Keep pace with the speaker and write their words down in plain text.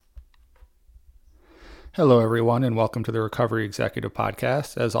Hello, everyone, and welcome to the Recovery Executive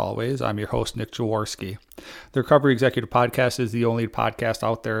Podcast. As always, I'm your host, Nick Jaworski. The Recovery Executive Podcast is the only podcast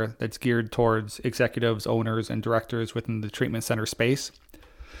out there that's geared towards executives, owners, and directors within the treatment center space.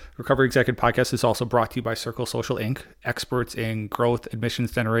 Recovery Executive Podcast is also brought to you by Circle Social Inc., experts in growth,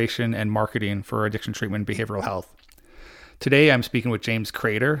 admissions generation, and marketing for addiction treatment and behavioral health. Today, I'm speaking with James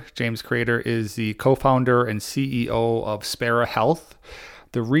Crater. James Crater is the co-founder and CEO of Spera Health.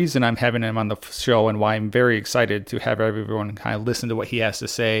 The reason I'm having him on the show and why I'm very excited to have everyone kind of listen to what he has to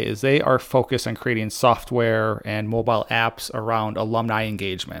say is they are focused on creating software and mobile apps around alumni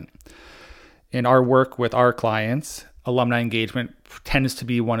engagement. In our work with our clients, alumni engagement tends to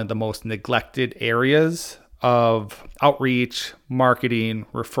be one of the most neglected areas of outreach, marketing,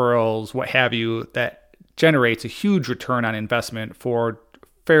 referrals, what have you, that generates a huge return on investment for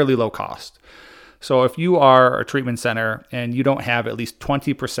fairly low cost. So if you are a treatment center and you don't have at least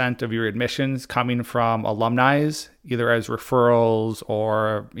 20% of your admissions coming from alumni, either as referrals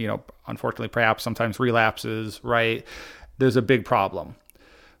or, unfortunately, perhaps sometimes relapses, right? There's a big problem.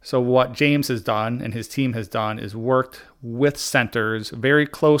 So what James has done and his team has done is worked with centers very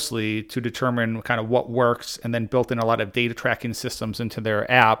closely to determine kind of what works and then built in a lot of data tracking systems into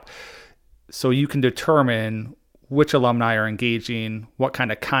their app so you can determine which alumni are engaging, what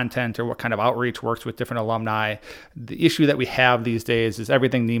kind of content or what kind of outreach works with different alumni. The issue that we have these days is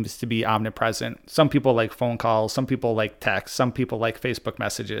everything needs to be omnipresent. Some people like phone calls, some people like text, some people like Facebook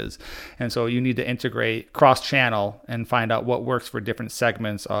messages. And so you need to integrate cross-channel and find out what works for different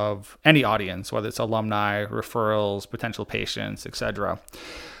segments of any audience, whether it's alumni, referrals, potential patients, etc.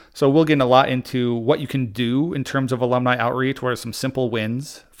 So we'll get a lot into what you can do in terms of alumni outreach, what are some simple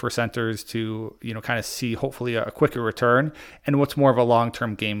wins for centers to, kind of see hopefully a quicker return, and what's more of a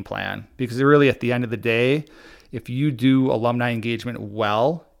long-term game plan. Because really at the end of the day, if you do alumni engagement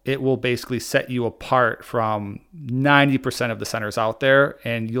well, it will basically set you apart from 90% of the centers out there,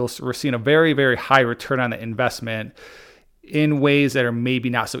 and we're seeing a very, very high return on the investment in ways that are maybe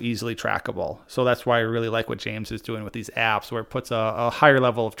not so easily trackable. So that's why I really like what James is doing with these apps, where it puts a higher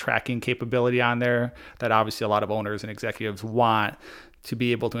level of tracking capability on there that obviously a lot of owners and executives want to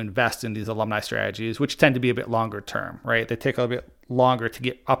be able to invest in these alumni strategies, which tend to be a bit longer term, right? They take a bit longer to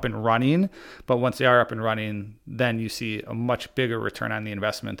get up and running, but once they are up and running, then you see a much bigger return on the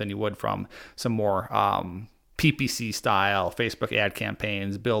investment than you would from some more PPC style, Facebook ad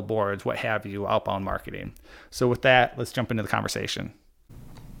campaigns, billboards, what have you, outbound marketing. So with that, let's jump into the conversation.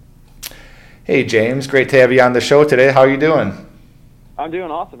 Hey, James, great to have you on the show today. How are you doing? I'm doing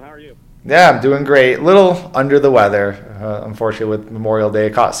awesome. How are you? Yeah, I'm doing great. A little under the weather. Unfortunately, with Memorial Day, I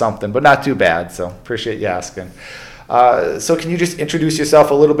caught something, but not too bad. So appreciate you asking. So can you just introduce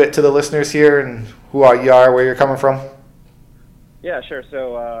yourself a little bit to the listeners here and who you are, where you're coming from? Yeah, sure.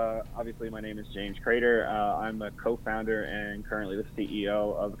 So obviously my name is James Crater. I'm a co-founder and currently the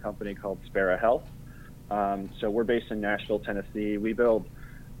CEO of a company called Spera Health. So we're based in Nashville, Tennessee. We build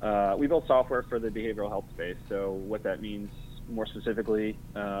software for the behavioral health space. So what that means more specifically,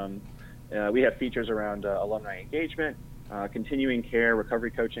 we have features around alumni engagement, continuing care,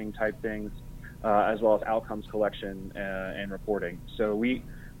 recovery coaching type things, as well as outcomes collection and reporting. So we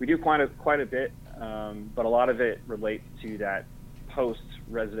do quite a bit, but a lot of it relates to that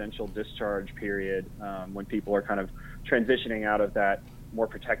post-residential discharge period when people are kind of transitioning out of that more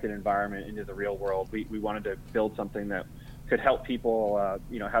protected environment into the real world. We wanted to build something that could help people,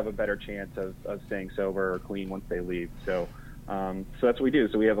 have a better chance of staying sober or clean once they leave. So that's what we do.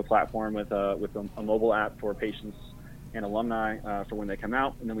 So we have a platform with a mobile app for patients and alumni for when they come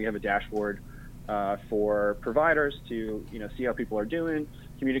out, and then we have a dashboard for providers to see how people are doing,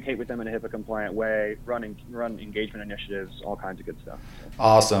 communicate with them in a HIPAA compliant way, run engagement initiatives, all kinds of good stuff.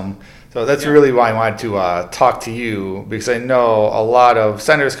 Awesome. So that's really why I wanted to talk to you, because I know a lot of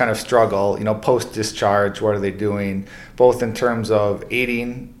centers kind of struggle, post-discharge, what are they doing, both in terms of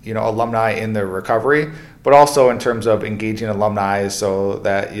aiding, alumni in their recovery, but also in terms of engaging alumni so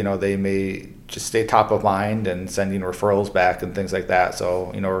that, they may just stay top of mind and sending referrals back and things like that.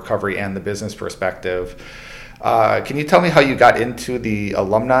 So, recovery and the business perspective. Can you tell me how you got into the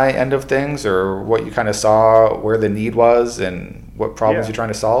alumni end of things, or what you kind of saw, where the need was, and what problems you're trying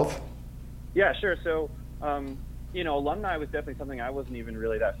to solve? Yeah, sure. So, alumni was definitely something I wasn't even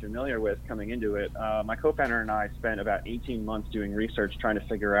really that familiar with coming into it. My co-founder and I spent about 18 months doing research trying to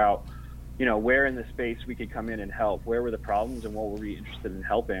figure out, where in the space we could come in and help, where were the problems and what were we interested in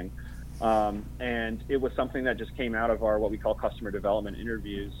helping. And it was something that just came out of our what we call customer development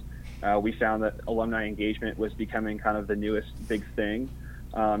interviews. We found that alumni engagement was becoming kind of the newest big thing.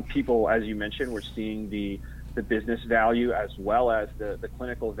 People, as you mentioned, were seeing the the business value as well as the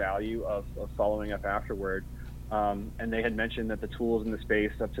clinical value of following up afterward. And they had mentioned that the tools in the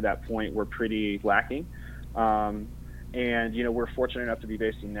space up to that point were pretty lacking. And we're fortunate enough to be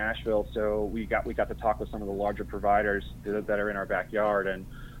based in Nashville, so we got to talk with some of the larger providers that are in our backyard, and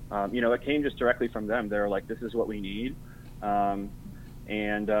it came just directly from them. They're like, "This is what we need," so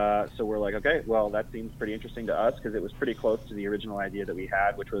we're like, "Okay, well, that seems pretty interesting to us," because it was pretty close to the original idea that we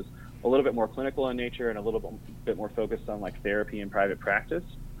had, which was a little bit more clinical in nature and a little bit more focused on like therapy and private practice.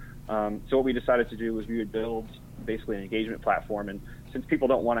 So what we decided to do was we would build basically an engagement platform, and since people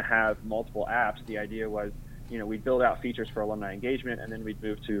don't want to have multiple apps, the idea was, we'd build out features for alumni engagement, and then we'd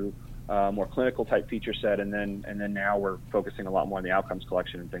move to more clinical type feature set, and then now we're focusing a lot more on the outcomes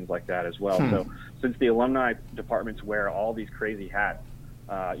collection and things like that as well. So since the alumni departments wear all these crazy hats,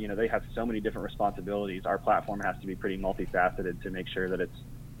 they have so many different responsibilities, our platform has to be pretty multifaceted to make sure that it's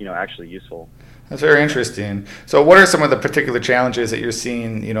actually useful. That's very interesting. So what are some of the particular challenges that you're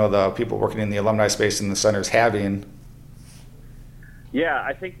seeing, the people working in the alumni space and the centers having? Yeah,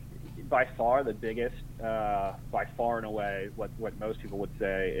 I think by far the biggest, by far and away, what most people would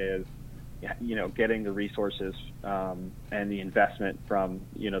say is, getting the resources and the investment from,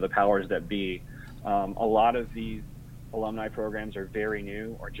 the powers that be. A lot of these alumni programs are very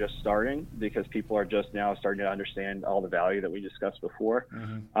new or just starting because people are just now starting to understand all the value that we discussed before.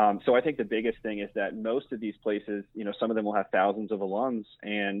 Mm-hmm. So I think the biggest thing is that most of these places, some of them will have thousands of alums,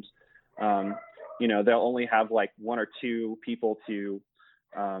 and, they'll only have like one or two people to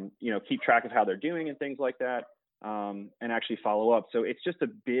keep track of how they're doing and things like that, and actually follow up. So it's just a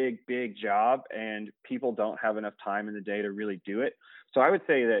big job, and people don't have enough time in the day to really do it. So I would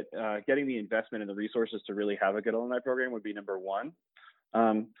say that getting the investment and the resources to really have a good alumni program would be number one.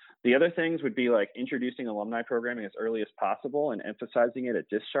 The other things would be like introducing alumni programming as early as possible and emphasizing it at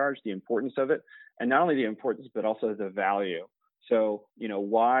discharge, the importance of it, and not only the importance, but also the value. So,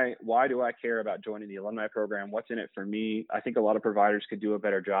 why do I care about joining the alumni program? What's in it for me? I think a lot of providers could do a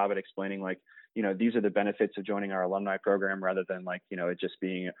better job at explaining, like, these are the benefits of joining our alumni program, rather than like, it just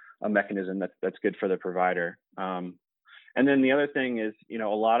being a mechanism that's good for the provider. And then the other thing is, a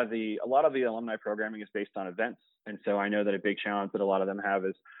lot of the alumni programming is based on events. And so I know that a big challenge that a lot of them have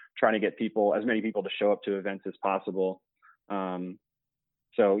is trying to get as many people to show up to events as possible.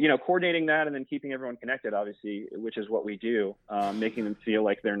 So, coordinating that and then keeping everyone connected, obviously, which is what we do, making them feel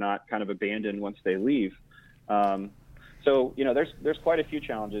like they're not kind of abandoned once they leave. So, there's quite a few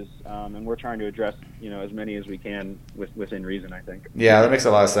challenges, and we're trying to address, as many as we can within reason, I think. Yeah, that makes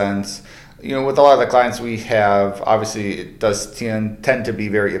a lot of sense. With a lot of the clients we have, obviously, it does tend to be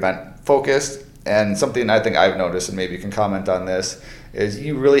very event focused. And something I think I've noticed, and maybe you can comment on this, is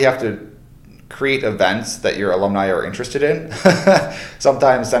you really have to create events that your alumni are interested in.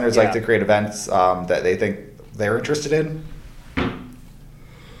 Sometimes centers like to create events that they think they're interested in.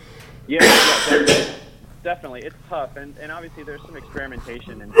 Yeah, definitely. It's tough, and obviously there's some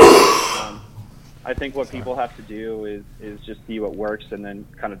experimentation, and I think what people have to do is just see what works and then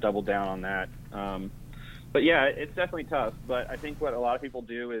kind of double down on that. But yeah, it's definitely tough. But I think what a lot of people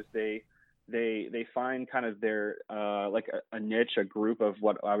do is they find kind of their like a niche, a group of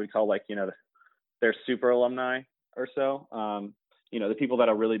what I would call like their super alumni or so. The people that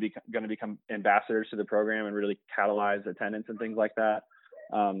are really going to become ambassadors to the program and really catalyze attendance and things like that.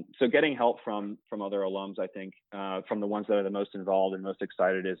 So getting help from other alums, I think, from the ones that are the most involved and most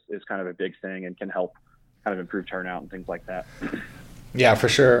excited is kind of a big thing and can help kind of improve turnout and things like that. Yeah, for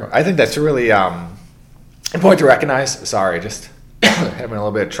sure. I think that's really important to recognize. Sorry, just having a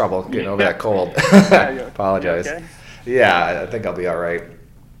little bit of trouble getting over that cold. Apologize. Okay? Yeah, I think I'll be all right.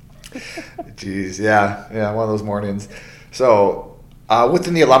 Jeez, yeah, one of those mornings. So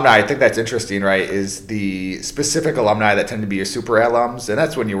within the alumni, I think that's interesting, right, is the specific alumni that tend to be your super alums, and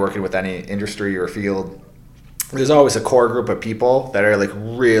that's when you're working with any industry or field. There's always a core group of people that are like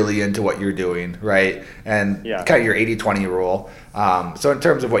really into what you're doing, right? And kind of your 80-20 rule. So in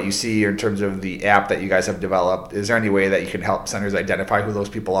terms of what you see, or in terms of the app that you guys have developed, is there any way that you can help centers identify who those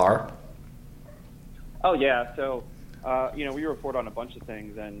people are? Oh, yeah. So, we report on a bunch of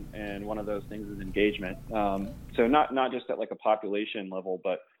things, and one of those things is engagement. So not just at like a population level,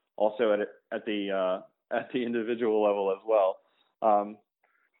 but also at the individual level as well.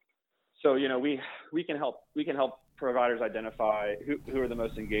 So we can help providers identify who are the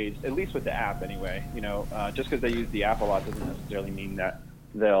most engaged, at least with the app anyway. Just because they use the app a lot doesn't necessarily mean that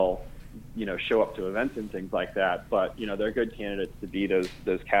they'll show up to events and things like that. But they're good candidates to be those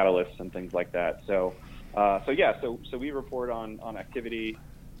catalysts and things like that. So we report on activity,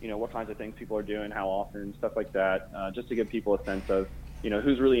 what kinds of things people are doing, how often, stuff like that, just to give people a sense of,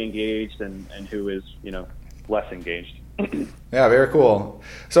 who's really engaged and who is, less engaged. Yeah, very cool.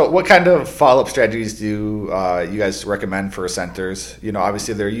 So what kind of follow-up strategies do you guys recommend for centers?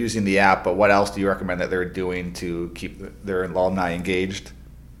 Obviously they're using the app, but what else do you recommend that they're doing to keep their alumni engaged?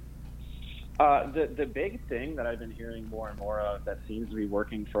 The big thing that I've been hearing more and more of that seems to be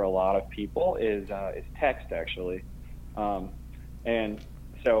working for a lot of people is text, actually. And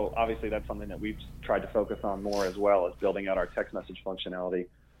so obviously that's something that we've tried to focus on more, as well as building out our text message functionality.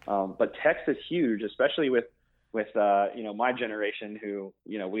 But text is huge, especially with my generation, who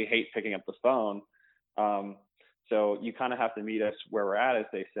we hate picking up the phone. So you kind of have to meet us where we're at, as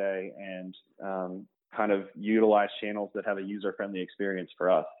they say, and kind of utilize channels that have a user-friendly experience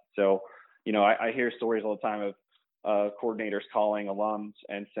for us. So I hear stories all the time of coordinators calling alums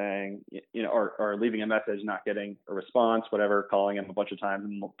and saying, or leaving a message, not getting a response, whatever, calling them a bunch of times,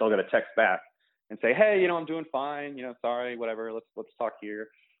 and they'll get a text back and say, hey, I'm doing fine, sorry, whatever, let's talk here.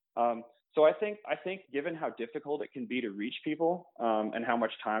 So I think given how difficult it can be to reach people, and how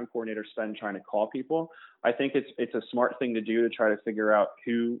much time coordinators spend trying to call people, I think it's a smart thing to do to try to figure out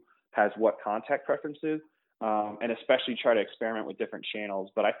who has what contact preferences, and especially try to experiment with different channels.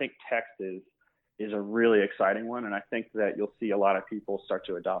 But I think text is a really exciting one, and I think that you'll see a lot of people start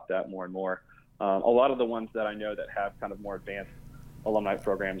to adopt that more and more. A lot of the ones that I know that have kind of more advanced alumni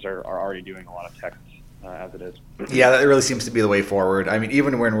programs are already doing a lot of text as it is. Yeah, that really seems to be the way forward. I mean,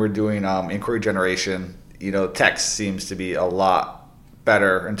 even when we're doing inquiry generation, text seems to be a lot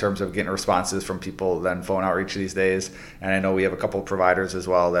better in terms of getting responses from people than phone outreach these days. And I know we have a couple of providers as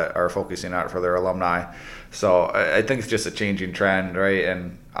well that are focusing on it for their alumni. So I think it's just a changing trend, right?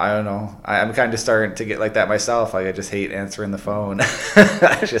 And I don't know, I'm kind of starting to get like that myself. Like, I just hate answering the phone.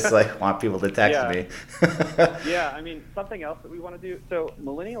 I just want people to text me. Yeah, I mean, something else that we want to do. So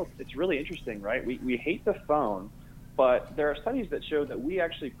millennials, it's really interesting, right? We hate the phone, but there are studies that show that we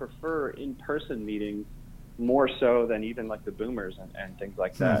actually prefer in-person meetings more so than even like the boomers and things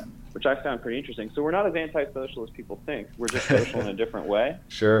like that, which I found pretty interesting. So we're not as antisocial as people think. We're just social in a different way.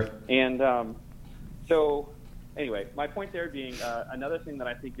 Sure. And so anyway, my point there being, another thing that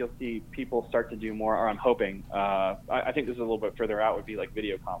I think you'll see people start to do more, or I'm hoping, I think this is a little bit further out, would be like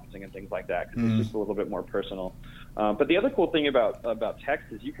video conferencing and things like that, because it's just a little bit more personal. But the other cool thing about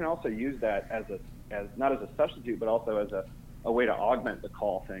text is you can also use that as not as a substitute, but also as a way to augment the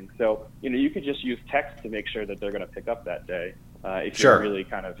call thing. So, you could just use text to make sure that they're going to pick up that day. If Sure. you're really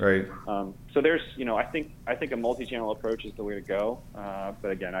kind of right. So there's, I think a multi-channel approach is the way to go.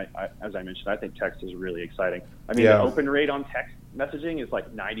 But again, I as I mentioned, I think text is really exciting. I mean, the open rate on text messaging is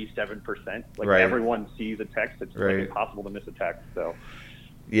like 97%. Like, right. Everyone sees a text. It's right. like impossible to miss a text. So.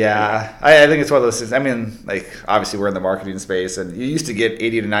 Yeah, I think it's one of those things. I mean, like, obviously we're in the marketing space, and you used to get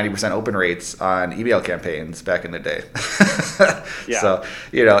 80 to 90% open rates on email campaigns back in the day. Yeah. So,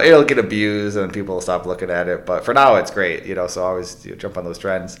 it'll get abused and people will stop looking at it. But for now, it's great, so always jump on those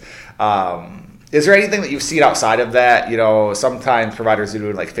trends. Is there anything that you've seen outside of that? Sometimes providers are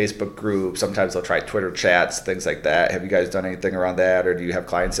doing like Facebook groups. Sometimes they'll try Twitter chats, things like that. Have you guys done anything around that, or do you have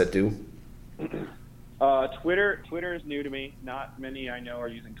clients that do? Twitter is new to me. Not many I know are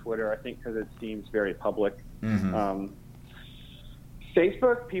using Twitter, I think because it seems very public. Mm-hmm.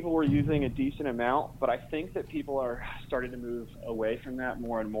 Facebook, people were using a decent amount, but I think that people are starting to move away from that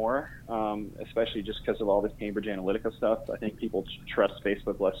more and more, especially just because of all this Cambridge Analytica stuff. I think people trust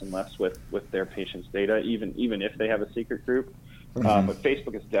Facebook less and less with their patients' data, even if they have a secret group. Mm-hmm. But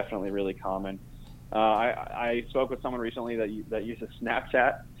Facebook is definitely really common. I spoke with someone recently that uses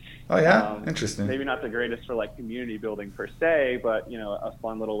Snapchat. Oh yeah, interesting. Maybe not the greatest for like community building per se, but a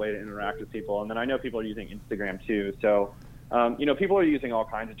fun little way to interact with people. And then I know people are using Instagram too. So people are using all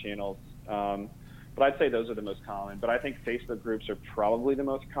kinds of channels. But I'd say those are the most common. But I think Facebook groups are probably the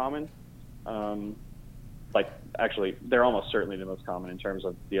most common. Actually, they're almost certainly the most common in terms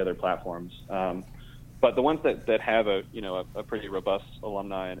of the other platforms. But the ones that have a pretty robust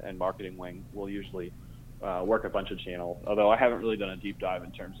alumni and marketing wing will usually work a bunch of channels. Although I haven't really done a deep dive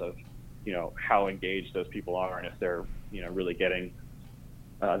in terms of how engaged those people are and if they're really getting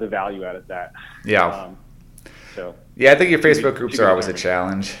the value out of that. Yeah. Yeah, I think your Facebook groups are always a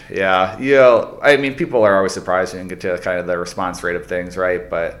challenge. Yeah, I mean, people are always surprised when you get to kind of the response rate of things, right?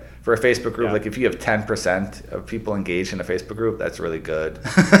 But for a Facebook group, like if you have 10% of people engaged in a Facebook group, that's really good.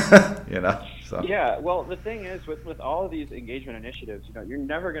 So. Yeah, well, the thing is, with all of these engagement initiatives, you're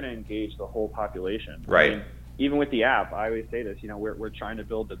never going to engage the whole population. Right. I mean, even with the app, I always say this, we're trying to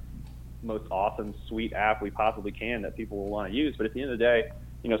build the most awesome, sweet app we possibly can that people will want to use. But at the end of the day,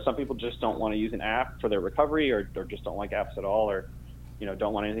 some people just don't want to use an app for their recovery, or just don't like apps at all, or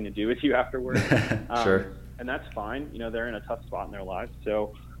don't want anything to do with you afterwards. Sure. And that's fine. They're in a tough spot in their lives.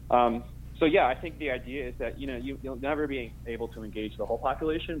 So So yeah, I think the idea is that you'll never be able to engage the whole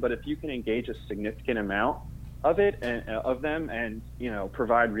population, but if you can engage a significant amount of it and of them, and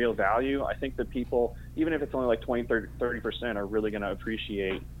provide real value, I think that people, even if it's only like 20-30%, are really going to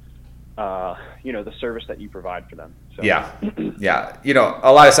appreciate the service that you provide for them. So. Yeah.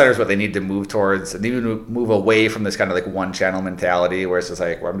 A lot of centers, what they need to move towards, they need to move away from this kind of like one channel mentality where it's just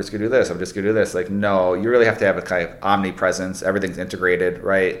like, well, I'm just gonna do this, I'm just gonna do this. Like, no, you really have to have a kind of omnipresence. Everything's integrated,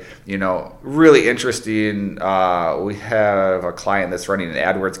 right? Really interesting. We have a client that's running an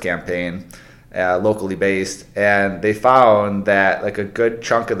AdWords campaign, locally based, and they found that like a good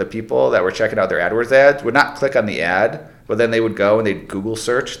chunk of the people that were checking out their AdWords ads would not click on the ad, but then they would go and they'd Google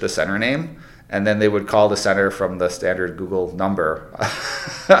search the center name, and then they would call the center from the standard Google number.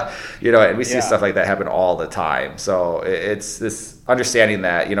 And we see stuff like that happen all the time. So it's this understanding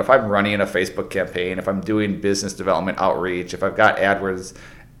that, if I'm running a Facebook campaign, if I'm doing business development outreach, if I've got AdWords,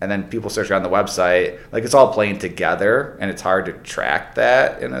 and then people search on the website, like it's all playing together, and it's hard to track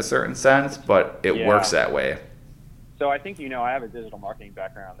that in a certain sense, but it works that way. So I think, I have a digital marketing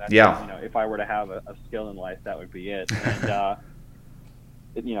background. That's, if I were to have a skill in life, that would be it. And,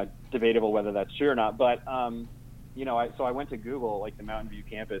 debatable whether that's true or not. But, I went to Google, like the Mountain View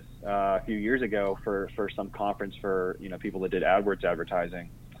campus, a few years ago for some conference for, people that did AdWords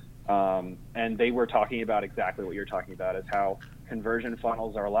advertising. And they were talking about exactly what you're talking about, is how conversion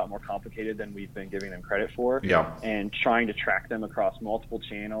funnels are a lot more complicated than we've been giving them credit for. Yeah. And trying to track them across multiple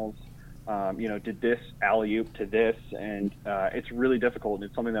channels. Did this alley-oop to this, and it's really difficult, and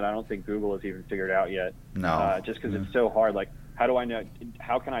it's something that I don't think Google has even figured out yet. No. Just because it's so hard. Like, how do I know?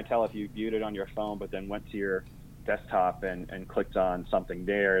 How can I tell if you viewed it on your phone, but then went to your desktop and clicked on something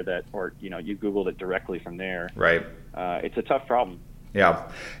there or you Googled it directly from there? Right. It's a tough problem. Yeah.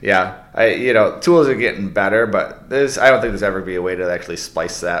 Tools are getting better, but I don't think there's ever be a way to actually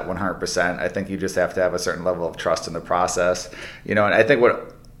splice that 100%. I think you just have to have a certain level of trust in the process. And I think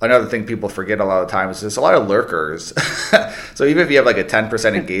another thing people forget a lot of times is there's a lot of lurkers. So even if you have like a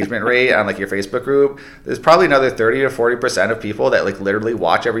 10% engagement rate on like your Facebook group, there's probably another 30 to 40% of people that like literally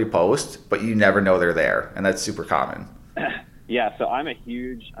watch every post, but you never know they're there, and that's super common. Yeah, so I'm a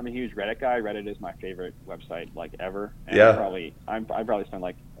huge Reddit guy. Reddit is my favorite website like ever. And yeah. I probably spend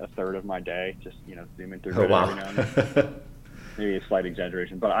like a third of my day just zooming through Reddit every now and then. Maybe a slight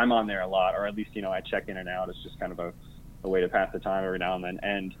exaggeration, but I'm on there a lot, or at least I check in and out. It's just kind of a way to pass the time every now and then.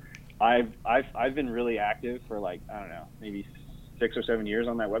 And I've been really active for like, I don't know, maybe 6 or 7 years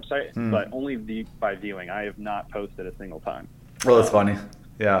on that website, but only by viewing. I have not posted a single time. Well, that's funny.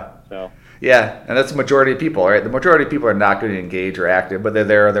 Yeah. So. Yeah, and that's the majority of people, right? The majority of people are not going to engage or active, but they're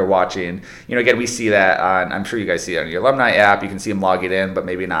there, they're watching. Again, we see that I'm sure you guys see it on your Alumni app. You can see them logging in, but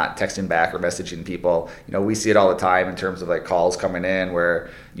maybe not texting back or messaging people. We see it all the time in terms of like calls coming in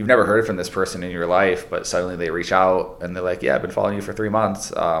where you've never heard from this person in your life, but suddenly they reach out and they're like, yeah, I've been following you for 3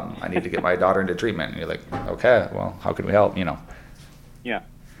 months. I need to get my daughter into treatment. And you're like, okay, well, how can we help? Yeah.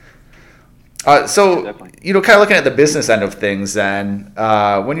 So, kind of looking at the business end of things then,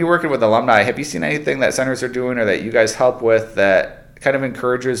 when you're working with alumni, have you seen anything that centers are doing or that you guys help with that kind of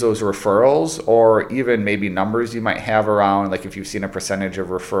encourages those referrals, or even maybe numbers you might have around, like if you've seen a percentage of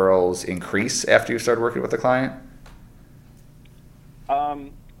referrals increase after you started working with a client?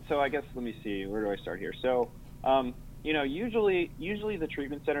 So I guess, let me see, where do I start here? So, usually the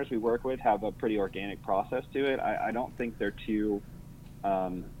treatment centers we work with have a pretty organic process to it. I don't think they're too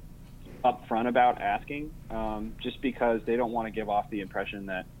upfront about asking, just because they don't want to give off the impression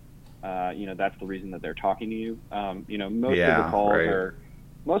that that's the reason that they're talking to you. Most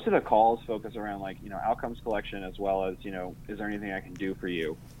of the calls focus around like outcomes collection, as well as is there anything I can do for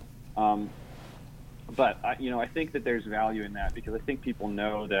you. But I think that there's value in that, because I think people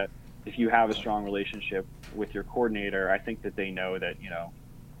know that if you have a strong relationship with your coordinator, I think that they know that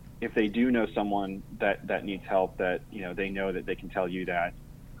if they do know someone that needs help, that they know that they can tell you that.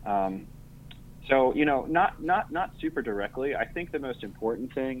 So, not super directly. I think the most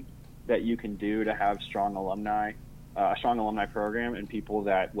important thing that you can do to have a strong alumni program and people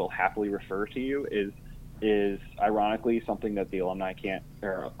that will happily refer to you is ironically something that the alumni can't,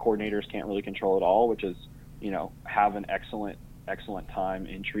 or coordinators can't really control at all, which is, have an excellent time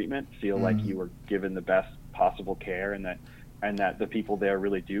in treatment, feel like you were given the best possible care, and that the people there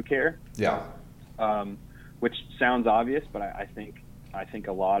really do care. Yeah. Which sounds obvious, but I think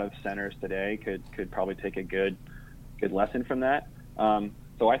a lot of centers today could probably take a good lesson from that.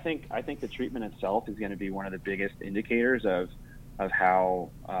 So I think the treatment itself is going to be one of the biggest indicators of how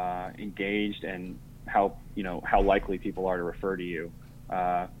engaged and how likely people are to refer to you.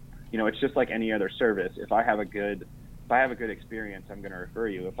 It's just like any other service. If I have a good if I have a good experience, I'm going to refer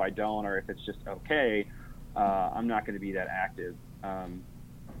you. If I don't, or if it's just okay, I'm not going to be that active.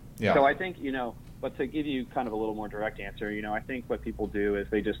 So I think, but to give you kind of a little more direct answer, I think what people do is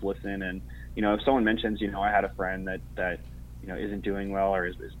they just listen, and, if someone mentions, I had a friend that isn't doing well or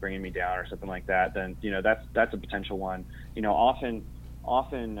is bringing me down or something like that, then, that's a potential one. Often,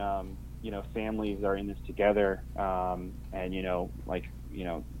 families are in this together, and, like,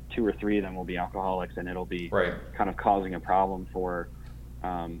 2 or 3 of them will be alcoholics, and it'll be kind of causing a problem for,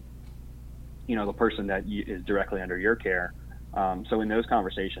 the person that is directly under your care. So in those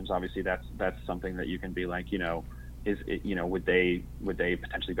conversations, obviously that's something that you can be like, is it, would they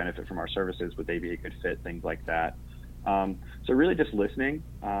potentially benefit from our services? Would they be a good fit? Things like that. So really just listening.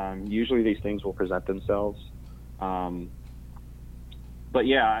 Usually these things will present themselves. But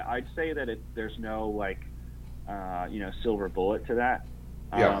yeah, I'd say that there's no like, silver bullet to that.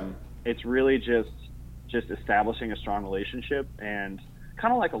 It's really just establishing a strong relationship, and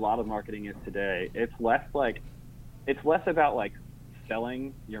kind of like a lot of marketing is today. It's less about like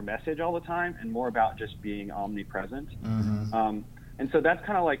selling your message all the time, and more about just being omnipresent. And so that's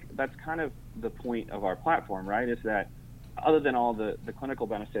kind of the point of our platform, right? Is that other than all the clinical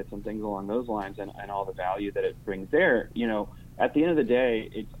benefits and things along those lines, and all the value that it brings there, at the end of the day,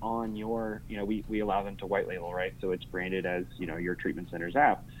 it's on your, we allow them to white label, right? So it's branded as, your treatment center's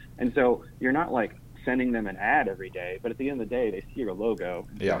app. And so you're not like sending them an ad every day, but at the end of the day, they see your logo,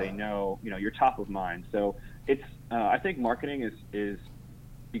 and so they know, you're top of mind. So it's, I think marketing is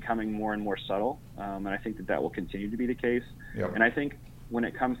becoming more and more subtle. And I think that will continue to be the case. And I think when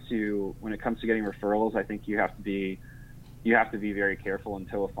it comes to getting referrals, I think you have to be very careful and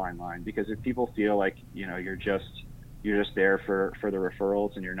toe a fine line, because if people feel like, you're just there for the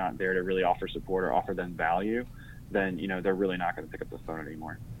referrals, and you're not there to really offer support or offer them value, then, they're really not going to pick up the phone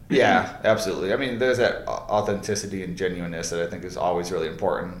anymore. Yeah, absolutely. I mean, there's that authenticity and genuineness that I think is always really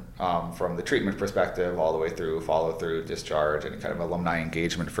important, from the treatment perspective all the way through, follow through, discharge, and kind of alumni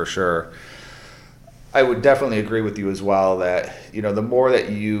engagement for sure. I would definitely agree with you as well that, the more that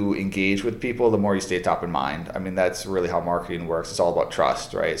you engage with people, the more you stay top of mind. I mean, that's really how marketing works. It's all about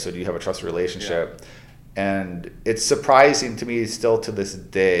trust, right? So do you have a trusted relationship? And it's surprising to me still to this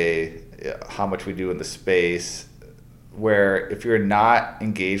day how much we do in the space, where if you're not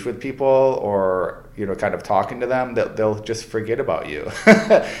engaged with people or, kind of talking to them, they'll just forget about you.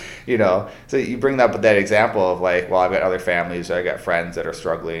 So you bring up that example of like, well, I've got other families, or I got friends that are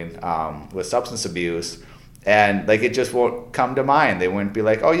struggling with substance abuse, and like it just won't come to mind. They wouldn't be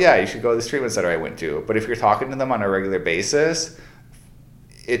like, oh yeah, you should go to this treatment center I went to. But if you're talking to them on a regular basis,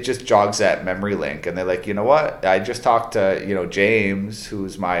 it just jogs that memory link, and they're like, you know what, I just talked to James,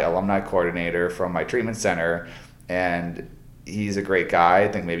 who's my alumni coordinator from my treatment center, and he's a great guy. I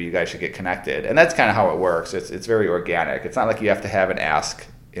think maybe you guys should get connected. And that's kind of how it works. It's very organic. It's not like you have to have an ask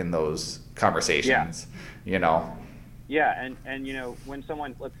in those conversations. Yeah, and when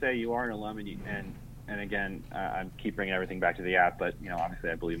someone, let's say you are an alum, and again, I keep bringing everything back to the app, but obviously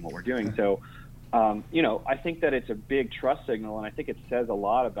I believe in what we're doing. So I think that it's a big trust signal, and I think it says a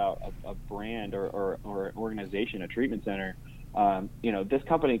lot about a brand or an organization, a treatment center. This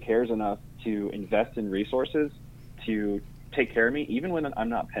company cares enough to invest in resources to take care of me, even when I'm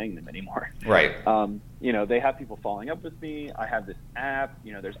not paying them anymore. Right. They have people following up with me. I have this app.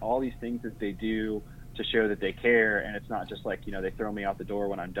 There's all these things that they do to show that they care, and it's not just like they throw me out the door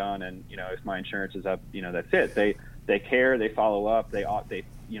when I'm done, and if my insurance is up, that's it. They care. They follow up. They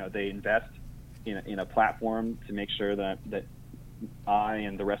invest in a platform to make sure that I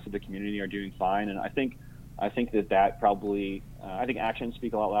and the rest of the community are doing fine. And I think that probably I think actions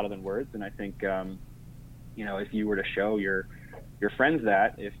speak a lot louder than words, and I think if you were to show your friends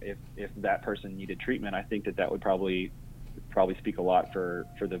that if that person needed treatment, I think that would probably speak a lot for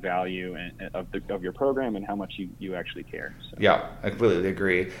the value of your program and how much you actually care. So. Yeah, I completely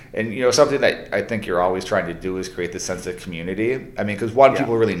agree. And something that I think you're always trying to do is create this sense of community. I mean, because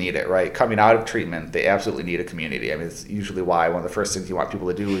people really need it, right? Coming out of treatment, they absolutely need a community. I mean, it's usually why one of the first things you want people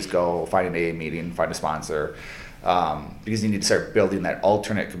to do is go find an AA meeting, find a sponsor, because you need to start building that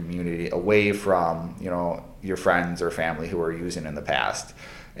alternate community away from your friends or family who are using in the past.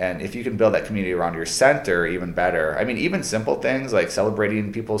 And if you can build that community around your center, even better. I mean, even simple things like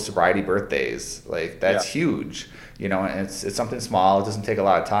celebrating people's sobriety birthdays, like that's huge, and it's something small. It doesn't take a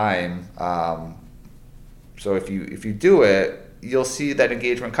lot of time. So if you do it, you'll see that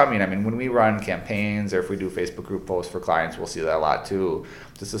engagement coming. I mean, when we run campaigns or if we do Facebook group posts for clients, we'll see that a lot too.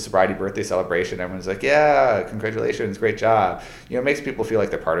 Just a sobriety birthday celebration. Everyone's like, yeah, congratulations, great job. It makes people feel like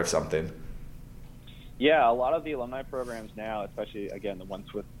they're part of something. Yeah, a lot of the alumni programs now, especially again the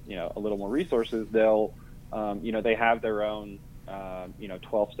ones with a little more resources, they'll they have their own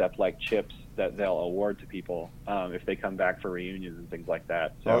 12-step like chips that they'll award to people if they come back for reunions and things like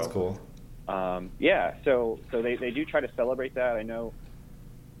that. So that's cool. So they do try to celebrate that. I know.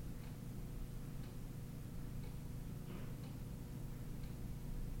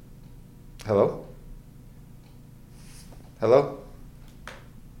 Hello? Hello?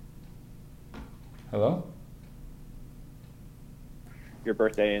 Hello? Your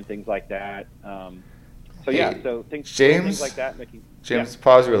birthday and things like that. So things like that. James,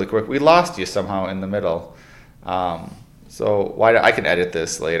 pause really quick. We lost you somehow in the middle. So I can edit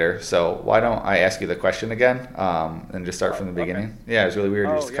this later. So why don't I ask you the question again and just start from the beginning? Okay. Yeah, it's really weird.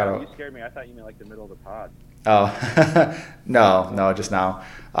 You scared me. I thought you meant like the middle of the pod. Oh, no, just now.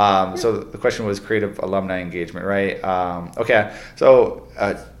 So the question was creative alumni engagement, right? Okay. So,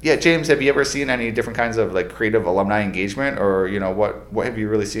 James, have you ever seen any different kinds of like creative alumni engagement, or, what have you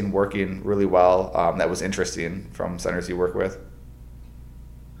really seen working really well that was interesting from centers you work with?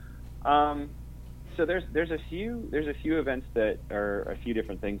 So there's a few events that are a few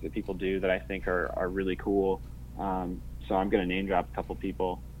different things that people do that I think are really cool. So I'm going to name drop a couple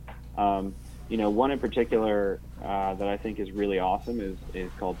people. One in particular that I think is really awesome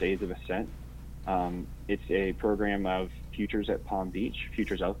is called Days of Ascent. It's a program of Futures of Palm Beach,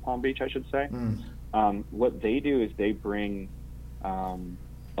 I should say. What they do is they bring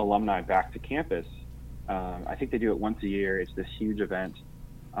alumni back to campus. I think they do it once a year. It's this huge event.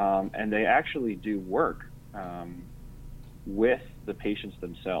 And they actually do work with the patients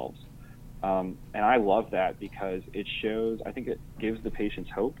themselves. And I love that because I think it gives the patients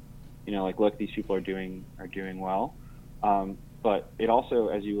hope. Look, these people are doing well. But it also,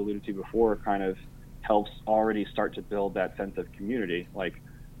 as you alluded to before, kind of helps already start to build that sense of community.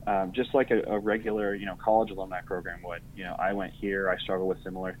 Just like a regular, college alumni program would. I went here, I struggle with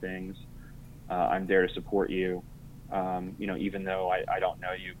similar things. I'm there to support you. Even though I don't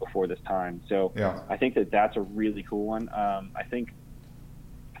know you before this time. So yeah. I think that's a really cool one. I think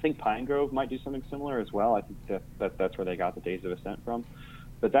Pine Grove might do something similar as well. I think that's where they got the Days of Ascent from.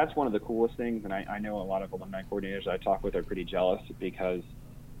 But that's one of the coolest things, and I know a lot of alumni coordinators I talk with are pretty jealous because,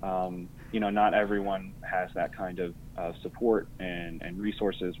 not everyone has that kind of support and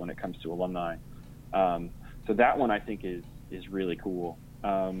resources when it comes to alumni. So that one I think is really cool.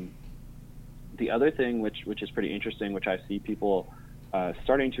 The other thing, which is pretty interesting, which I see people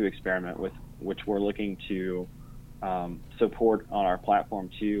starting to experiment with, which we're looking to support on our platform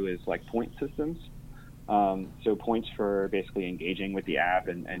too, is like point systems. So points for basically engaging with the app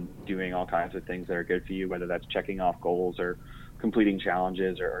and doing all kinds of things that are good for you, whether that's checking off goals or completing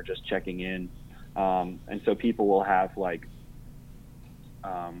challenges or just checking in. And so people will have like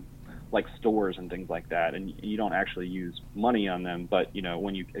stores and things like that, and you don't actually use money on them, but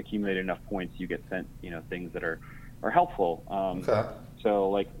when you accumulate enough points, you get sent things that are helpful. Okay. So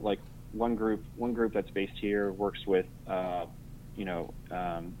like one group that's based here works with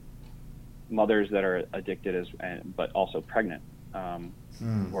mothers that are addicted but also pregnant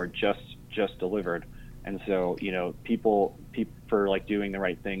or just delivered, and so people for like doing the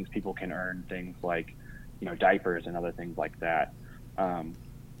right things, people can earn things like diapers and other things like that.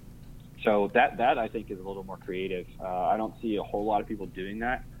 So that I think is a little more creative. I don't see a whole lot of people doing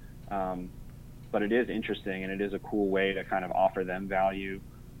that, but it is interesting and it is a cool way to kind of offer them value,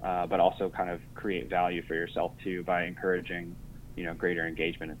 but also kind of create value for yourself too by encouraging greater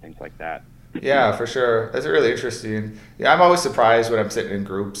engagement and things like that. Yeah, for sure. That's really interesting. Yeah, I'm always surprised when I'm sitting in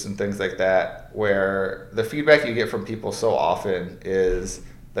groups and things like that where the feedback you get from people so often is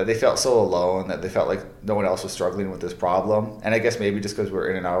that they felt so alone, that they felt like no one else was struggling with this problem. And I guess maybe just because we're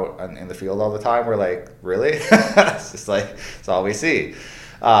in and out in the field all the time, we're like, really? It's just like, it's all we see.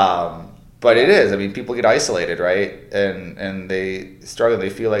 But it is. I mean, people get isolated, right? And they struggle.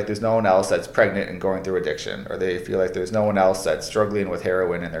 They feel like there's no one else that's pregnant and going through addiction, or they feel like there's no one else that's struggling with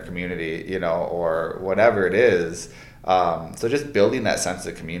heroin in their community, or whatever it is. So just building that sense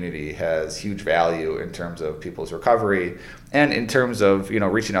of community has huge value in terms of people's recovery and in terms of,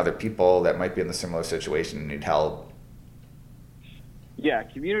 reaching other people that might be in a similar situation and need help. Yeah,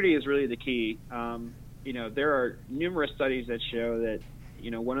 community is really the key. There are numerous studies that show that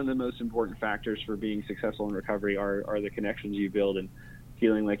one of the most important factors for being successful in recovery are the connections you build and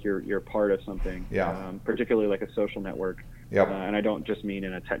feeling like you're part of something, particularly like a social network. Yep. And I don't just mean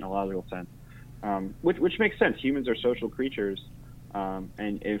in a technological sense, which makes sense. Humans are social creatures,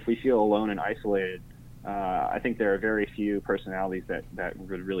 and if we feel alone and isolated, I think there are very few personalities that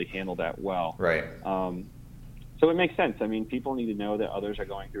would really handle that well. Right. So it makes sense. I mean, people need to know that others are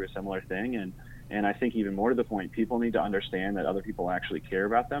going through a similar thing, and I think even more to the point, people need to understand that other people actually care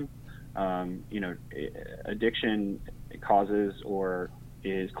about them. addiction causes or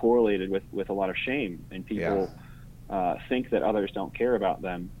is correlated with a lot of shame, and people think that others don't care about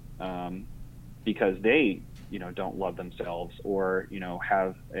them because they don't love themselves, or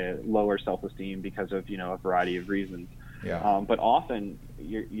have a lower self-esteem because of a variety of reasons. But often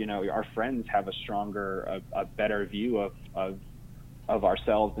our friends have a stronger, a better view of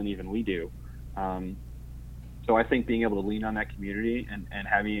ourselves than even we do. So I think being able to lean on that community and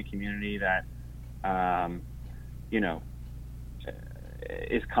having a community that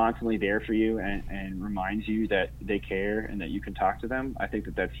is constantly there for you and reminds you that they care and that you can talk to them, I think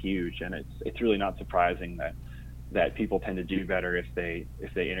that's huge. And it's really not surprising that people tend to do better if they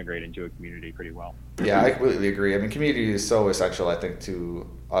integrate into a community pretty well. Yeah, I completely agree. I mean, community is so essential, I think, to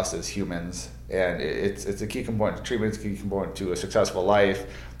us as humans, and it's a key component to treatment. It's a key component to a successful life.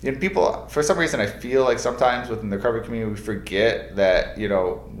 People, for some reason, I feel like sometimes within the recovery community, we forget that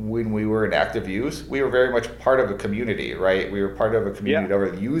when we were in active use, we were very much part of a community, right? We were part of a community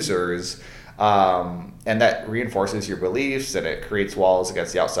of users. And that reinforces your beliefs, and it creates walls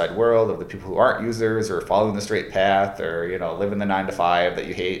against the outside world of the people who aren't users or following the straight path, or living the 9-to-5 that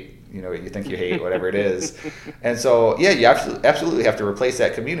you hate, you think you hate, whatever it is. And so you absolutely have to replace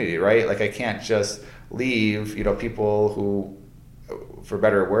that community, right? Like, I can't just leave people who, for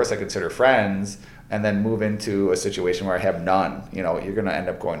better or worse, I consider friends, and then move into a situation where I have none. You're going to end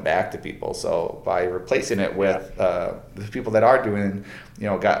up going back to people. So by replacing it with the people that are doing,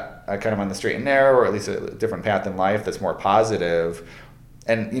 got kind of on the straight and narrow, or at least a different path in life that's more positive.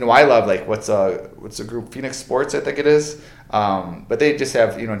 And I love, like, what's a group, Phoenix Sports, I think it is. But they just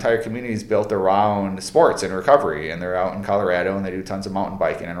have entire communities built around sports and recovery, and they're out in Colorado and they do tons of mountain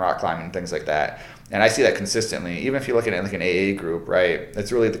biking and rock climbing and things like that. And I see that consistently. Even if you look at it like an AA group, right?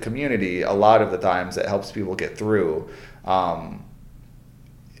 It's really the community a lot of the times that helps people get through.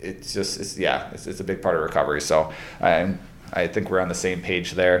 It's a big part of recovery. So I think we're on the same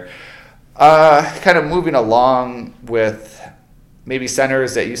page there. Kind of moving along with maybe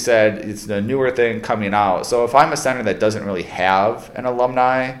centers that you said it's the newer thing coming out. So if I'm a center that doesn't really have an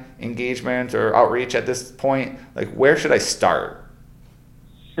alumni engagement or outreach at this point, like, where should I start?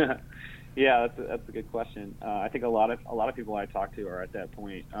 Yeah, that's a good question. I think a lot of people I talk to are at that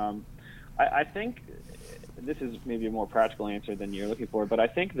point. I think this is maybe a more practical answer than you're looking for, but I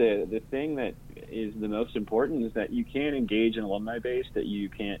think the thing that is the most important is that you can't engage an alumni base that you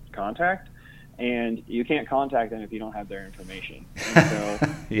can't contact, and you can't contact them if you don't have their information. And so,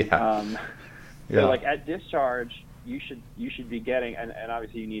 so like at discharge, you should be getting, and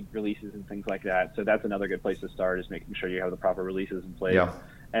obviously you need releases and things like that. So that's another good place to start, is making sure you have the proper releases in place. Yeah.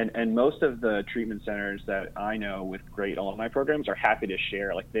 And most of the treatment centers that I know with great alumni programs are happy to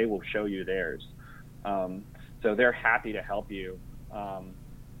share. Like, they will show you theirs. So they're happy to help you, and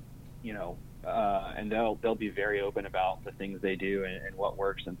they'll be very open about the things they do and what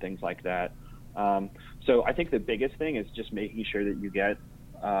works and things like that. So I think the biggest thing is just making sure that you get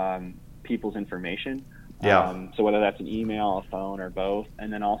people's information. So whether that's an email, a phone, or both,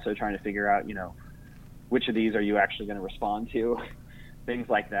 and then also trying to figure out, which of these are you actually going to respond to, things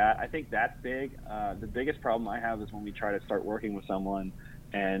like that. I think that's big. The biggest problem I have is when we try to start working with someone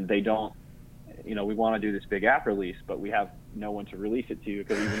and they don't, we want to do this big app release, but we have no one to release it to,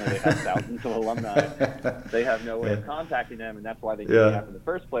 because even though they have thousands of alumni, they have no way of contacting them, and that's why they need the app in the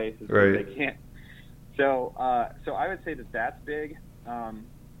first place, is because they can't. So I would say that's big.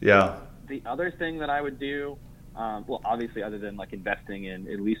 The other thing that I would do, well, obviously, other than like investing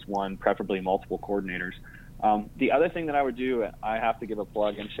in at least one, preferably multiple coordinators, the other thing that I would do, I have to give a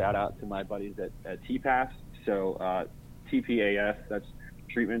plug and shout out to my buddies at TPAS. So TPAS, that's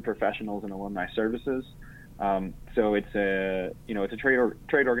Treatment Professionals and Alumni Services. So it's a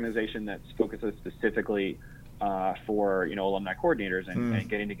trade organization that focuses specifically for alumni coordinators and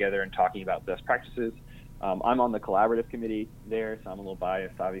getting together and talking about best practices. I'm on the collaborative committee there, so I'm a little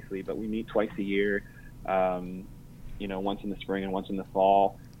biased, obviously, but we meet twice a year, once in the spring and once in the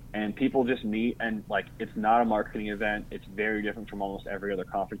fall. And people just meet, and like, it's not a marketing event. It's very different from almost every other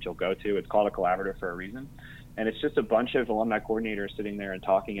conference you'll go to. It's called a collaborative for a reason. And it's just a bunch of alumni coordinators sitting there and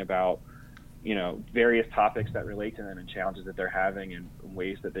talking about, various topics that relate to them and challenges that they're having and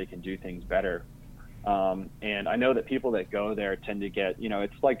ways that they can do things better. And I know that people that go there tend to get,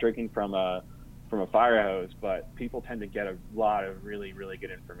 it's like drinking from a fire hose, but people tend to get a lot of really, really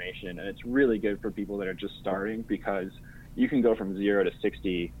good information. And it's really good for people that are just starting, because you can go from 0 to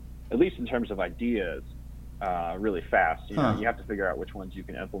 60, at least in terms of ideas, really fast. You have to figure out which ones you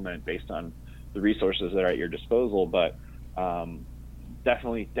can implement based on the resources that are at your disposal. But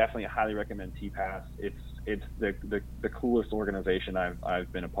definitely, I highly recommend TPAS. it's the coolest organization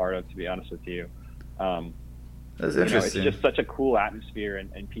I've been a part of, to be honest with you. That's interesting. It's just such a cool atmosphere,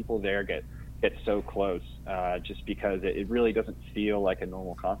 and people there get so close, just because it really doesn't feel like a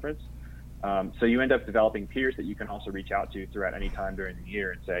normal conference. So you end up developing peers that you can also reach out to throughout any time during the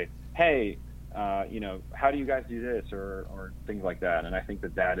year and say, hey, how do you guys do this, or things like that. And I think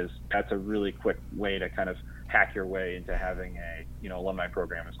that's a really quick way to kind of hack your way into having a alumni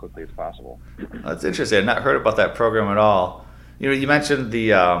program as quickly as possible. That's interesting. I've not heard about that program at all. You mentioned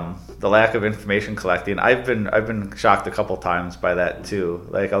the lack of information collecting. I've been shocked a couple times by that too.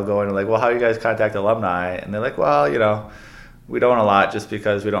 Like I'll go in and like, well, how do you guys contact alumni? And they're like, well, we don't a lot just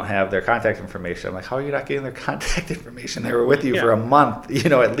because we don't have their contact information. I'm like, how are you not getting their contact information? They were with you for a month,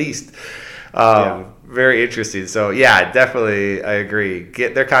 at least. Very interesting. So yeah, definitely, I agree.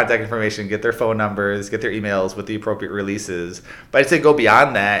 Get their contact information, get their phone numbers, get their emails with the appropriate releases. But I'd say go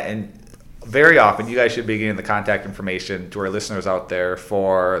beyond that, and very often you guys should be getting the contact information to our listeners out there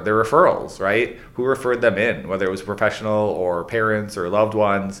for their referrals, right? Who referred them in, whether it was professional or parents or loved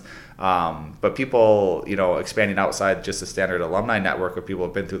ones. But people, expanding outside just the standard alumni network of people who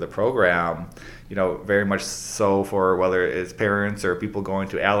have been through the program, very much so for whether it's parents or people going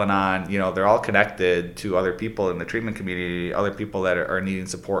to Al-Anon, they're all connected to other people in the treatment community, other people that are needing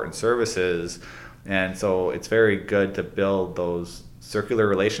support and services. And so it's very good to build those circular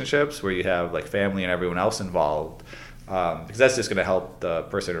relationships where you have like family and everyone else involved, because that's just going to help the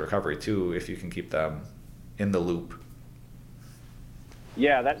person in recovery too if you can keep them in the loop.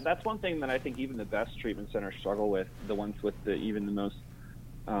 Yeah, that's one thing that I think even the best treatment centers struggle with. The ones with even the most,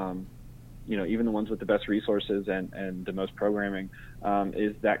 even the ones with the best resources and the most programming,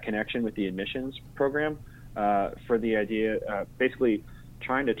 is that connection with the admissions program, for the idea, basically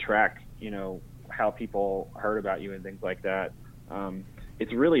trying to track, how people heard about you and things like that.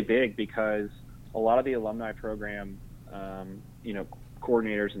 It's really big because a lot of the alumni program,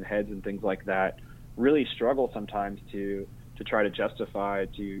 coordinators and heads and things like that really struggle sometimes to try to justify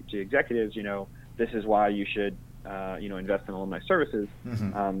to executives, this is why you should, invest in alumni services.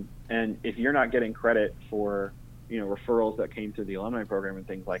 Mm-hmm. And if you're not getting credit for, referrals that came through the alumni program and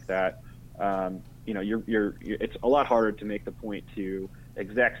things like that, you're it's a lot harder to make the point to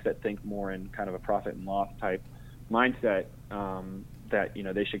execs that think more in kind of a profit and loss type mindset, that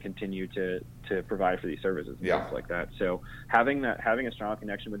they should continue to provide for these services and things like that. So having a strong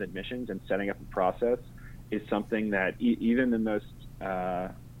connection with admissions and setting up a process is something that even the most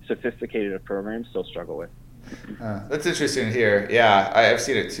sophisticated of programs still struggle with. That's interesting to hear. Yeah, I've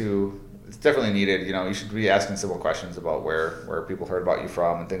seen it too. It's definitely needed. You should be asking simple questions about where people heard about you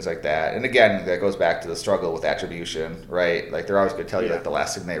from and things like that. And again, that goes back to the struggle with attribution, right? Like they're always going to tell you like the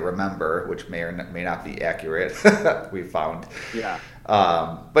last thing they remember, which may or may not be accurate. We've found. Yeah.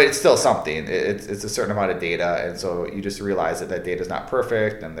 But it's still something. It's a certain amount of data, and so you just realize that data is not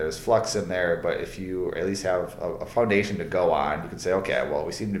perfect, and there's flux in there. But if you at least have a foundation to go on, you can say, okay, well,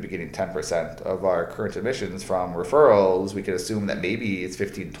 we seem to be getting 10% of our current admissions from referrals. We could assume that maybe it's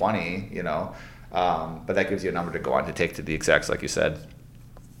 15, 20, but that gives you a number to go on to take to the execs, like you said.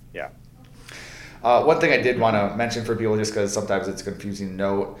 Yeah. One thing I did want to mention for people, just because sometimes it's a confusing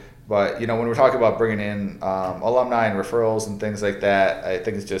note, but when we're talking about bringing in alumni and referrals and things like that, I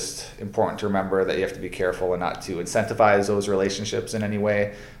think it's just important to remember that you have to be careful and not to incentivize those relationships in any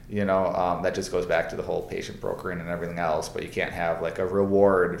way. That just goes back to the whole patient brokering and everything else. But you can't have like a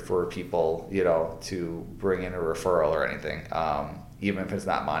reward for people, to bring in a referral or anything, even if it's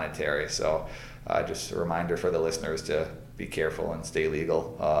not monetary. So just a reminder for the listeners to be careful and stay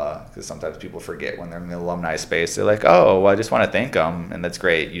legal, because sometimes people forget when they're in the alumni space. They're like, oh, well, I just want to thank them, and that's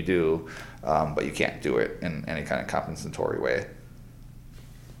great, you do, but you can't do it in any kind of compensatory way.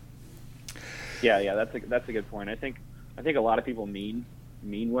 Yeah, that's a good point. I think a lot of people mean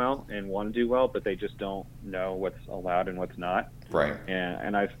well and want to do well, but they just don't know what's allowed and what's not. Right.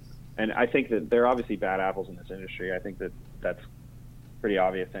 And I think that there are obviously bad apples in this industry. I think that's pretty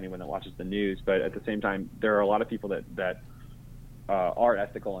obvious to anyone that watches the news, but at the same time, there are a lot of people that are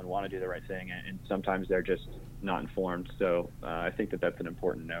ethical and want to do the right thing, and sometimes they're just not informed. So I think that's an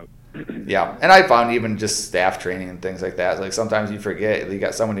important note. Yeah, and I found even just staff training and things like that, like sometimes you forget, you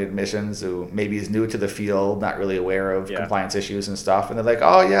got someone in admissions who maybe is new to the field, not really aware of compliance issues and stuff, and they're like,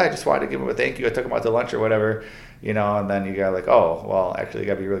 oh yeah, I just wanted to give them a thank you, I took them out to lunch or whatever, and then you got like, oh, well, actually you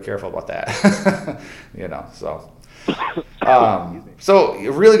got to be really careful about that. So so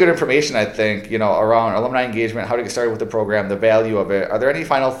really good information, I think, around alumni engagement, how to get started with the program, the value of it. Are there any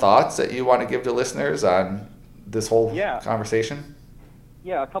final thoughts that you want to give to listeners on this whole conversation?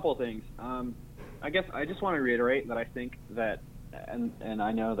 Yeah, a couple of things. I guess I just want to reiterate that I think that and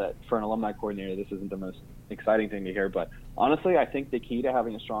I know that for an alumni coordinator, this isn't the most exciting thing to hear, but honestly, I think the key to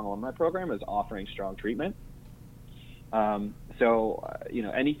having a strong alumni program is offering strong treatment.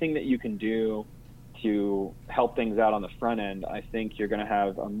 Anything that you can do to help things out on the front end, I think you're going to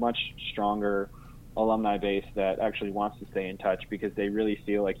have a much stronger alumni base that actually wants to stay in touch because they really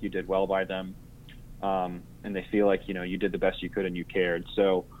feel like you did well by them, and they feel like you did the best you could and you cared.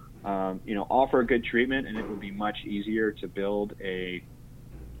 So offer good treatment, and it would be much easier to build a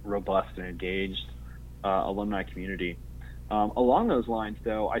robust and engaged alumni community. Along those lines,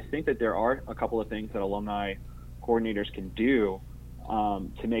 though, I think that there are a couple of things that alumni coordinators can do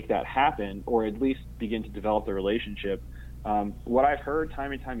to make that happen, or at least begin to develop the relationship. What I've heard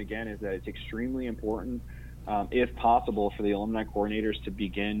time and time again is that it's extremely important, if possible, for the alumni coordinators to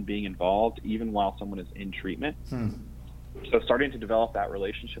begin being involved even while someone is in treatment. So starting to develop that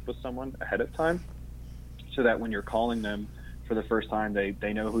relationship with someone ahead of time so that when you're calling them for the first time,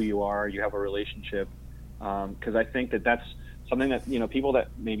 they know who you are, you have a relationship. Because I think that that's something that, people that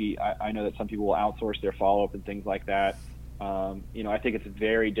maybe, I know that some people will outsource their follow-up and things like that. I think it's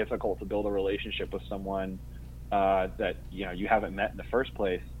very difficult to build a relationship with someone that, you haven't met in the first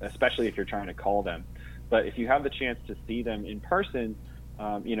place, especially if you're trying to call them. But if you have the chance to see them in person,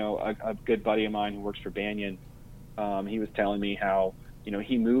 a good buddy of mine who works for Banyan, he was telling me how,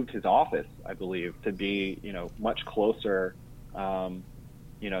 he moved his office, I believe, to be, much closer,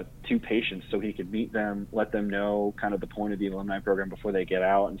 to patients so he could meet them, let them know kind of the point of the alumni program before they get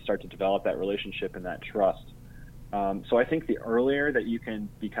out and start to develop that relationship and that trust. So I think the earlier that you can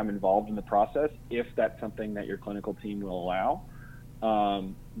become involved in the process, if that's something that your clinical team will allow,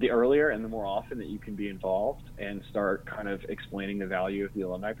 the earlier and the more often that you can be involved and start kind of explaining the value of the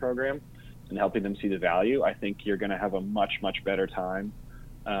alumni program and helping them see the value, I think you're going to have a much, much better time,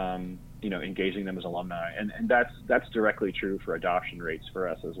 engaging them as alumni. And that's directly true for adoption rates for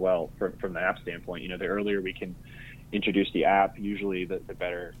us as well, from the app standpoint. The earlier we can introduce the app, usually the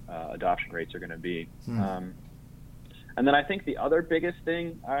better adoption rates are going to be. And then I think the other biggest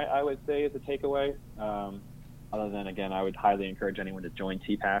thing I would say is a takeaway, other than, again, I would highly encourage anyone to join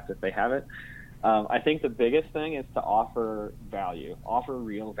TPAS if they haven't. I think the biggest thing is to offer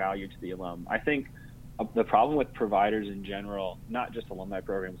real value to the alum. I think the problem with providers in general, not just alumni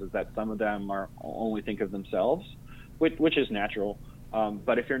programs, is that some of them only think of themselves, which is natural.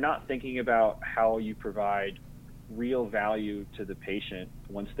 But if you're not thinking about how you provide real value to the patient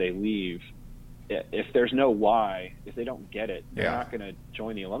once they leave, if there's no why, if they don't get it, they're not going to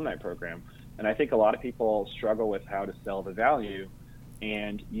join the alumni program. And I think a lot of people struggle with how to sell the value.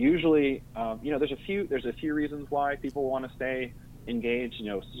 And usually, there's a few reasons why people want to stay engaged,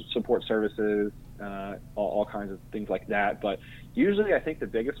 support services, all kinds of things like that. But usually I think the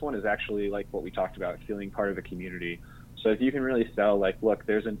biggest one is actually like what we talked about, feeling part of a community. So if you can really sell, like, look,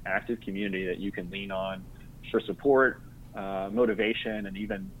 there's an active community that you can lean on for support, motivation, and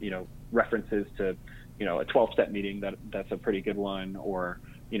even, references to, a 12-step meeting that's a pretty good one, or,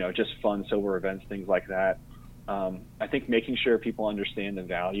 just fun sober events, things like that. I think making sure people understand the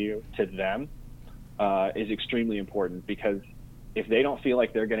value to them is extremely important, because if they don't feel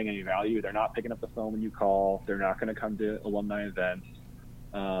like they're getting any value, they're not picking up the phone when you call, they're not going to come to alumni events.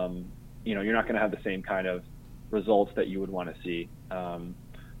 You're not going to have the same kind of results that you would want to see.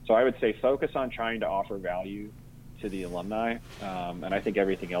 So I would say focus on trying to offer value to the alumni, and I think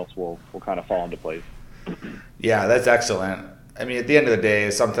everything else will kind of fall into place. Yeah, that's excellent. I mean, at the end of the day,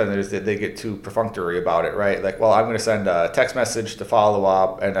 sometimes they get too perfunctory about it, right? Like, well, I'm going to send a text message to follow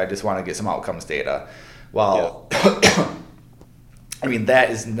up, and I just want to get some outcomes data. Well, I mean, that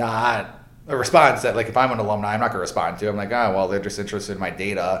is not a response that, like, if I'm an alumni, I'm not going to respond to. I'm like, well, they're just interested in my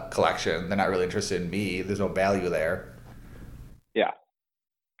data collection. They're not really interested in me. There's no value there. Yeah.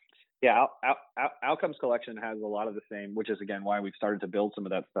 Yeah, outcomes collection has a lot of the same, which is, again, why we've started to build some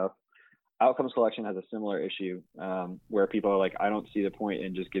of that stuff. Outcomes collection has a similar issue where people are like, I don't see the point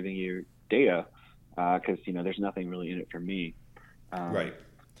in just giving you data because, there's nothing really in it for me. Right.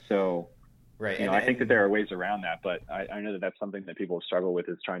 So, right. I think that there are ways around that, but I know that that's something that people struggle with,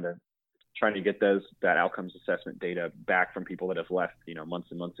 is trying to get that outcomes assessment data back from people that have left, months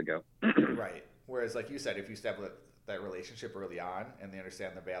and months ago. Right. Whereas, like you said, if you establish that relationship early on and they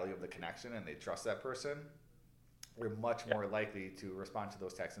understand the value of the connection and they trust that person, we're much more likely to respond to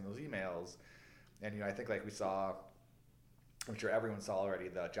those texts and those emails. And, I think, like we saw, I'm sure everyone saw already,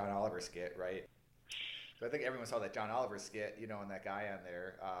 the John Oliver skit, right? So I think everyone saw that John Oliver skit, and that guy on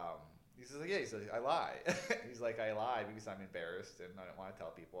there, he says, I lie. He's like, I lie because I'm embarrassed and I don't want to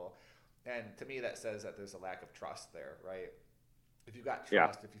tell people. And to me, that says that there's a lack of trust there, right? If you've got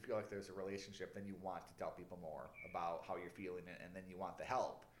trust, if you feel like there's a relationship, then you want to tell people more about how you're feeling, and then you want the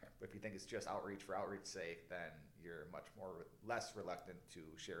help. But if you think it's just outreach for outreach's sake, then you're much more less reluctant to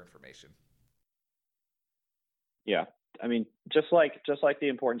share information. Yeah. I mean, just like the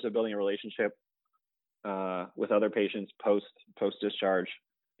importance of building a relationship with other patients post discharge,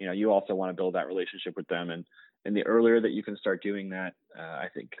 you also want to build that relationship with them, and the earlier that you can start doing that, I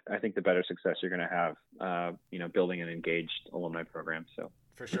think the better success you're going to have, building an engaged alumni program. So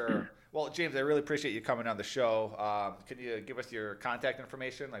for sure. Well, James, I really appreciate you coming on the show. Can you give us your contact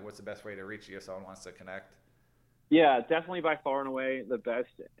information? Like, what's the best way to reach you if someone wants to connect? Yeah, definitely by far and away the best,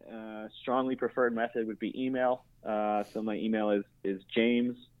 strongly preferred method would be email. So my email is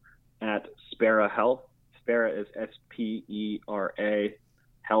James at Spera Health. Spera is Spera.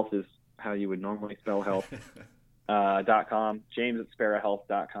 Health is how you would normally spell health. .com. James at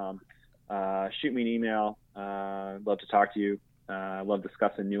SperaHealth.com. Shoot me an email. Love to talk to you. Love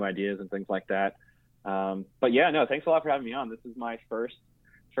discussing new ideas and things like that. But yeah, no, thanks a lot for having me on. This is my first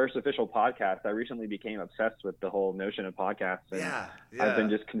official podcast. I recently became obsessed with the whole notion of podcasts, and I've been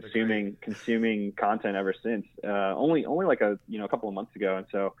just consuming content ever since. Only like a couple of months ago, and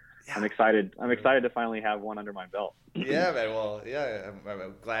so I'm excited to finally have one under my belt. Yeah, man. Well, yeah,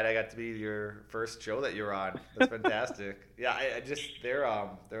 I'm glad I got to be your first show that you're on. That's fantastic. Yeah, I just they're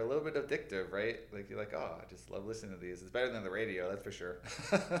a little bit addictive, right? Like, you're like, oh, I just love listening to these. It's better than the radio, that's for sure.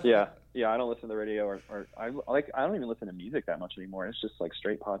 Yeah. I don't listen to the radio, or I don't even listen to music that much anymore. It's just like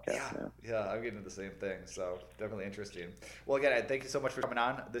straight podcasts now. Yeah, I'm getting the same thing. So definitely interesting. Well, again, thank you so much for coming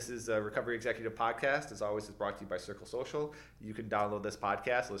on. This is a Recovery Executive Podcast. As always, is brought to you by Circle Social. You can download this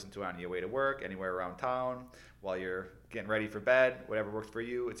podcast, listen to it on your way to work, anywhere around town, while you're getting ready for bed, whatever works for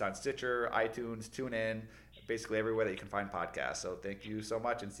you. It's on Stitcher, iTunes, TuneIn, basically everywhere that you can find podcasts. So thank you so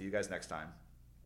much, and see you guys next time.